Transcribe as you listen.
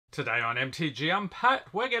Today on MTG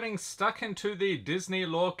Unpacked, we're getting stuck into the Disney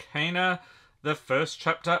Lorcana, the first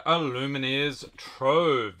chapter, Illumineer's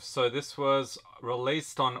Trove. So this was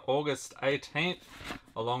released on August 18th,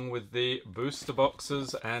 along with the booster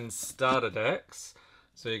boxes and starter decks.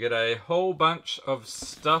 So you get a whole bunch of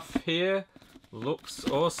stuff here. Looks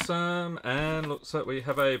awesome, and looks like we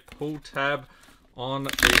have a pull tab on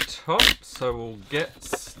the top. So we'll get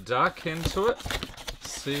stuck into it.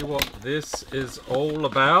 See what this is all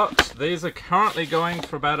about. These are currently going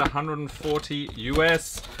for about 140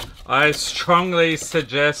 US. I strongly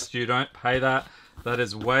suggest you don't pay that. That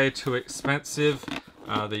is way too expensive.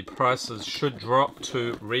 The prices should drop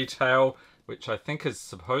to retail, which I think is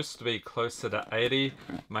supposed to be closer to 80,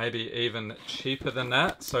 maybe even cheaper than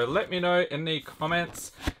that. So let me know in the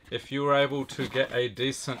comments if you were able to get a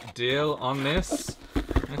decent deal on this.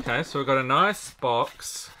 Okay, so we've got a nice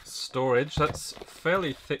box. Storage, that's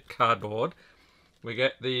fairly thick cardboard. We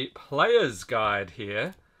get the player's guide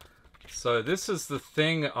here. So this is the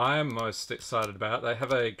thing I'm most excited about. They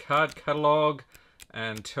have a card catalog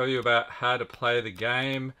and tell you about how to play the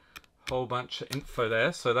game. Whole bunch of info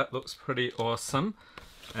there, so that looks pretty awesome.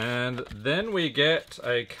 And then we get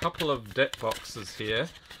a couple of deck boxes here.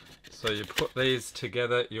 So you put these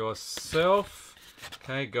together yourself.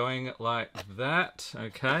 Okay, going like that.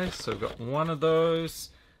 Okay, so we've got one of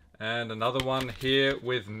those. And another one here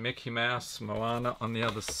with Mickey Mouse, Moana on the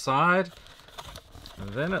other side. And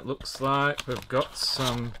then it looks like we've got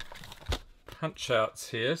some punch outs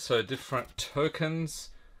here. So different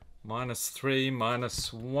tokens. -3,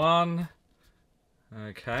 -1.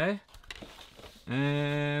 Okay.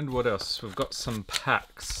 And what else? We've got some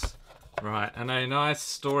packs. Right, and a nice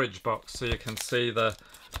storage box. So you can see the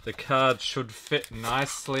card should fit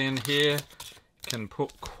nicely in here. Can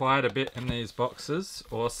put quite a bit in these boxes.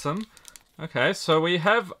 Awesome. Okay, so we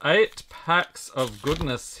have 8 packs of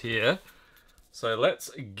goodness here. So let's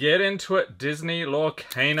get into it. Disney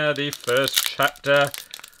Lorcana, the first chapter.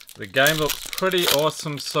 The game looks pretty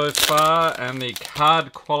awesome so far, and the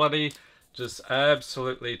card quality just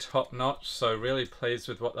absolutely top notch. So really pleased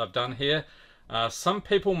with what they've done here. Some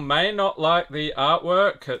people may not like the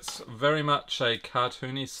artwork. It's very much a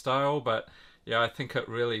cartoony style, but yeah, I think it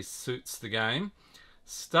really suits the game.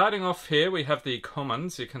 Starting off here, we have the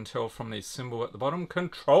commons. You can tell from the symbol at the bottom.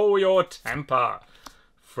 Control your temper.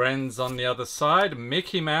 Friends on the other side.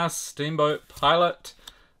 Mickey Mouse, Steamboat Pilot,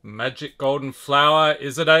 Magic Golden Flower.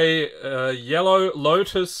 Is it a yellow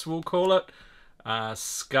lotus, we'll call it?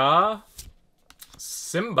 Scar.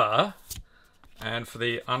 Simba. And for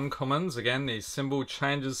the uncommons, again, the symbol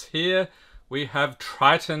changes here. We have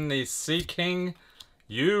Triton, the Sea King.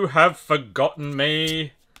 You have forgotten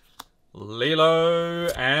me. Lilo,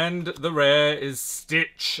 and the rare is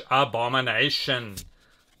Stitch Abomination.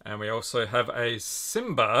 And we also have a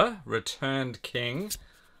Simba, Returned King,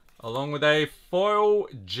 along with a foil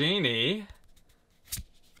genie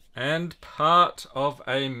and part of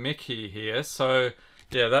a Mickey here. So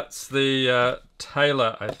yeah, that's the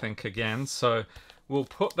tailor, I think, again. So we'll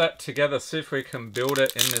put that together, see if we can build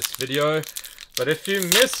it in this video. But if you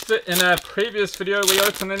missed it in our previous video, we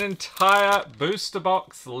opened an entire booster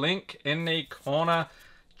box, link in the corner.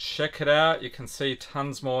 Check it out. You can see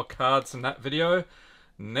tons more cards in that video.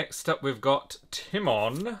 Next up, we've got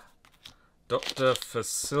Timon, Dr.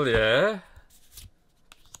 Facilier,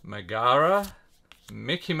 Megara,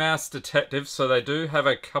 Mickey Mouse Detective. So they do have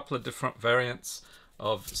a couple of different variants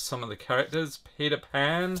of some of the characters. Peter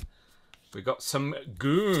Pan. We've got some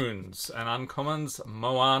goons and uncommons.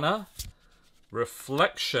 Moana,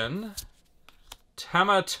 Reflection,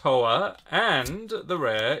 Tamatoa, and the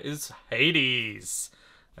rare is Hades.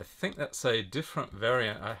 I think that's a different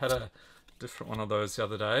variant. I had a different one of those the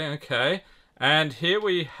other day. Okay, and here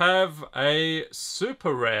we have a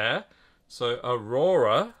super rare. So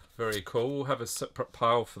Aurora, very cool. We'll have a separate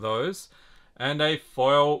pile for those. And a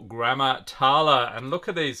foil Grammar Tala. And look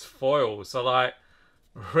at these foils. They're like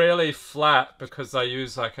really flat because they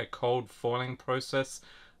use like a cold foiling process.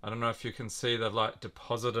 I don't know if you can see they've like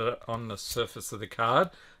deposited it on the surface of the card.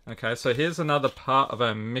 Okay, so here's another part of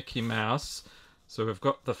a Mickey Mouse. So we've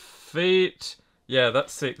got the feet. Yeah,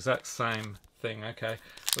 that's the exact same thing. Okay,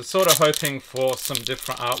 we're sort of hoping for some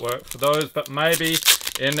different artwork for those, but maybe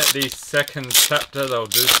in the second chapter they'll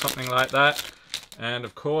do something like that. And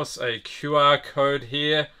of course a QR code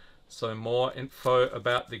here. So more info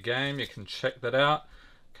about the game. You can check that out.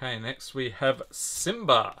 Okay, next we have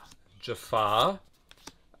Simba, Jafar,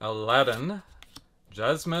 Aladdin,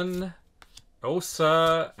 Jasmine,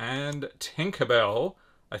 Elsa, and Tinkerbell.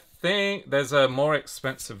 I think there's a more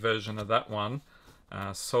expensive version of that one.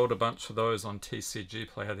 Sold a bunch of those on TCG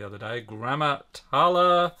Player the other day.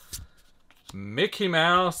 Grammatala, Mickey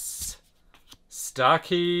Mouse,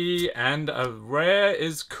 Starkey, and a rare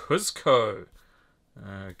is Cuzco.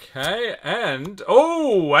 Okay, and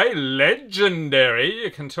oh, a legendary. You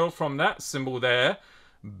can tell from that symbol there.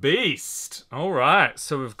 Beast. All right,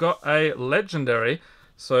 so we've got a legendary.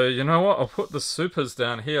 So you know what? I'll put the supers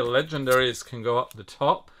down here. Legendaries can go up the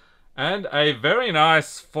top. And a very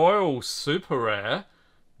nice foil super rare.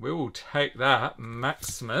 We will take that.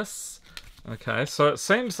 Maximus. Okay, so it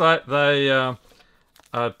seems like they are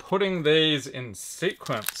putting these in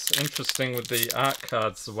sequence. Interesting with the art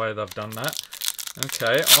cards, the way they've done that.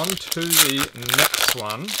 Okay, on to the next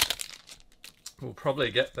one. We'll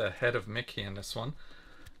probably get the head of Mickey in this one.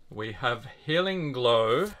 We have Healing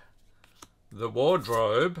Glow, the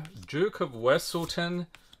Wardrobe, Duke of Wesselton,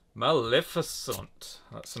 Maleficent.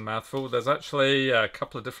 That's a mouthful. There's actually a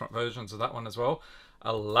couple of different versions of that one as well.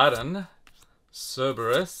 Aladdin,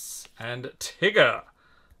 Cerberus, and Tigger,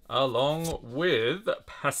 along with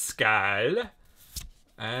Pascal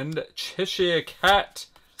and Cheshire Cat.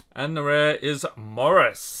 And the rare is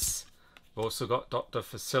Morris. We've also got Dr.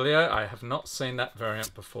 Facilier. I have not seen that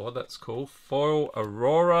variant before. That's cool. Foil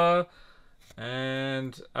Aurora.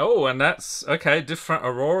 And, oh, and that's, okay, different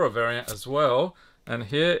Aurora variant as well. And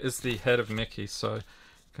here is the head of Mickey. So you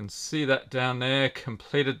can see that down there.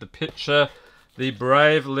 Completed the picture. The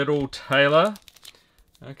brave little tailor.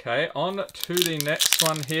 Okay, on to the next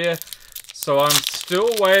one here. So I'm still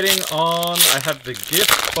waiting on, I have the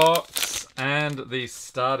gift box and the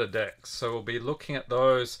starter decks. So we'll be looking at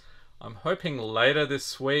those, I'm hoping later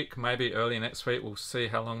this week, maybe early next week. We'll see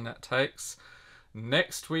how long that takes.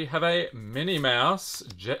 Next we have a Minnie Mouse,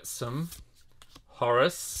 Jetsam,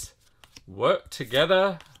 Horace, Work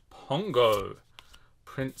Together, Pongo,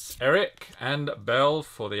 Prince Eric, and Belle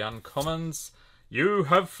for the uncommons. You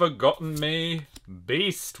Have Forgotten Me,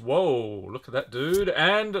 Beast. Whoa, look at that dude.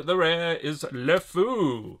 And the rare is Le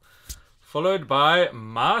Fou, followed by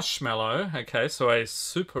Marshmallow. Okay, so a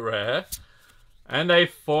super rare. And a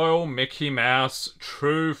foil Mickey Mouse,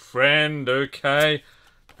 True Friend. Okay,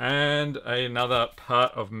 and another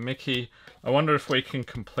part of Mickey. I wonder if we can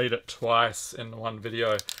complete it twice in one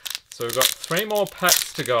video. So we've got 3 more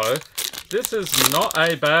packs to go. This is not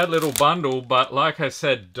a bad little bundle, but like I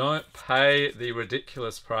said, don't pay the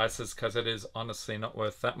ridiculous prices because it is honestly not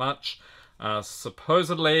worth that much.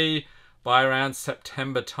 Supposedly, by around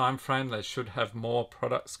September timeframe, they should have more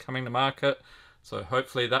products coming to market. So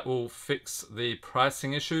hopefully that will fix the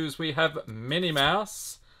pricing issues. We have Minnie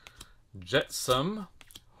Mouse, Jetsam,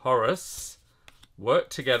 Horace, Work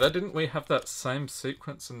Together. Didn't we have that same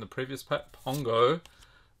sequence in the previous pack? Pongo.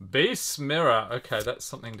 Beast Mirror. Okay, that's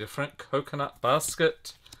something different. Coconut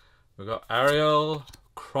Basket. We've got Ariel,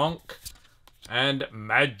 Kronk, and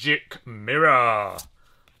Magic Mirror.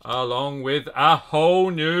 Along with A Whole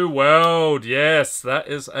New World. Yes, that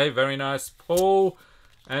is a very nice pull.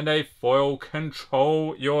 And a foil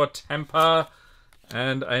Control Your Temper.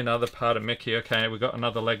 And another part of Mickey. Okay, we got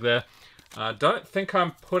another leg there. Don't think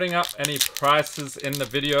I'm putting up any prices in the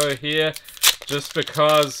video here, just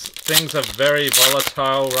because things are very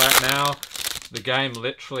volatile right now. The game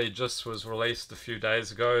literally just was released a few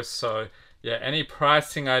days ago, so yeah, any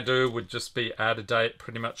pricing I do would just be out of date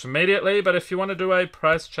pretty much immediately. But if you want to do a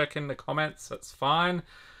price check in the comments, that's fine.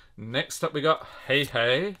 Next up we got Hey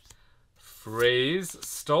Hey, Freeze,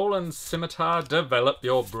 Stolen Scimitar, Develop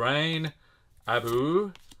Your Brain,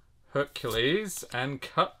 Abu, Hercules, and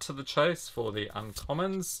Cut to the Chase for the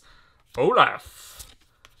uncommons. Olaf,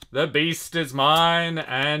 The Beast Is Mine,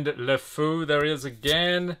 and Le Fou, there he is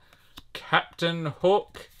again. Captain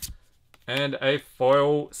Hook, and a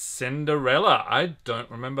foil Cinderella. I don't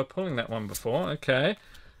remember pulling that one before. Okay,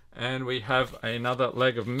 and we have another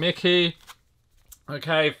leg of Mickey.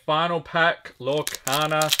 Okay, final pack,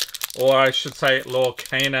 Lorcana, or I should say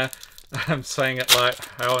Lorcana. I'm saying it like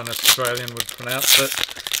how an Australian would pronounce it.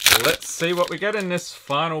 Let's see what we get in this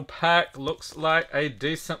final pack. Looks like a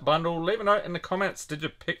decent bundle. Leave a note in the comments. Did you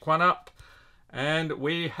pick one up? And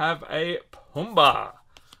we have a Pumbaa.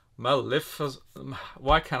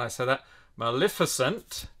 Why can't I say that?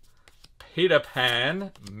 Maleficent. Peter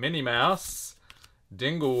Pan. Minnie Mouse.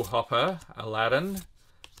 Dingle Hopper. Aladdin.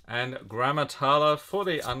 And Grammatala for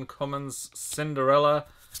the uncommons. Cinderella.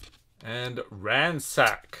 And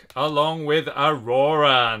Ransack, along with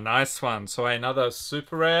Aurora. Nice one. So another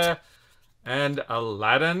super rare. And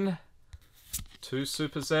Aladdin. 2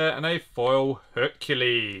 supers there. And a foil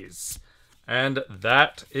Hercules. And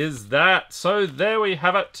that is that. So there we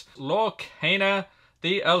have it. Lorcana,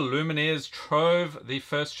 the Illumineer's Trove, the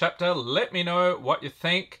first chapter. Let me know what you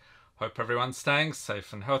think. Hope everyone's staying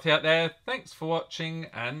safe and healthy out there. Thanks for watching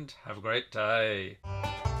and have a great day.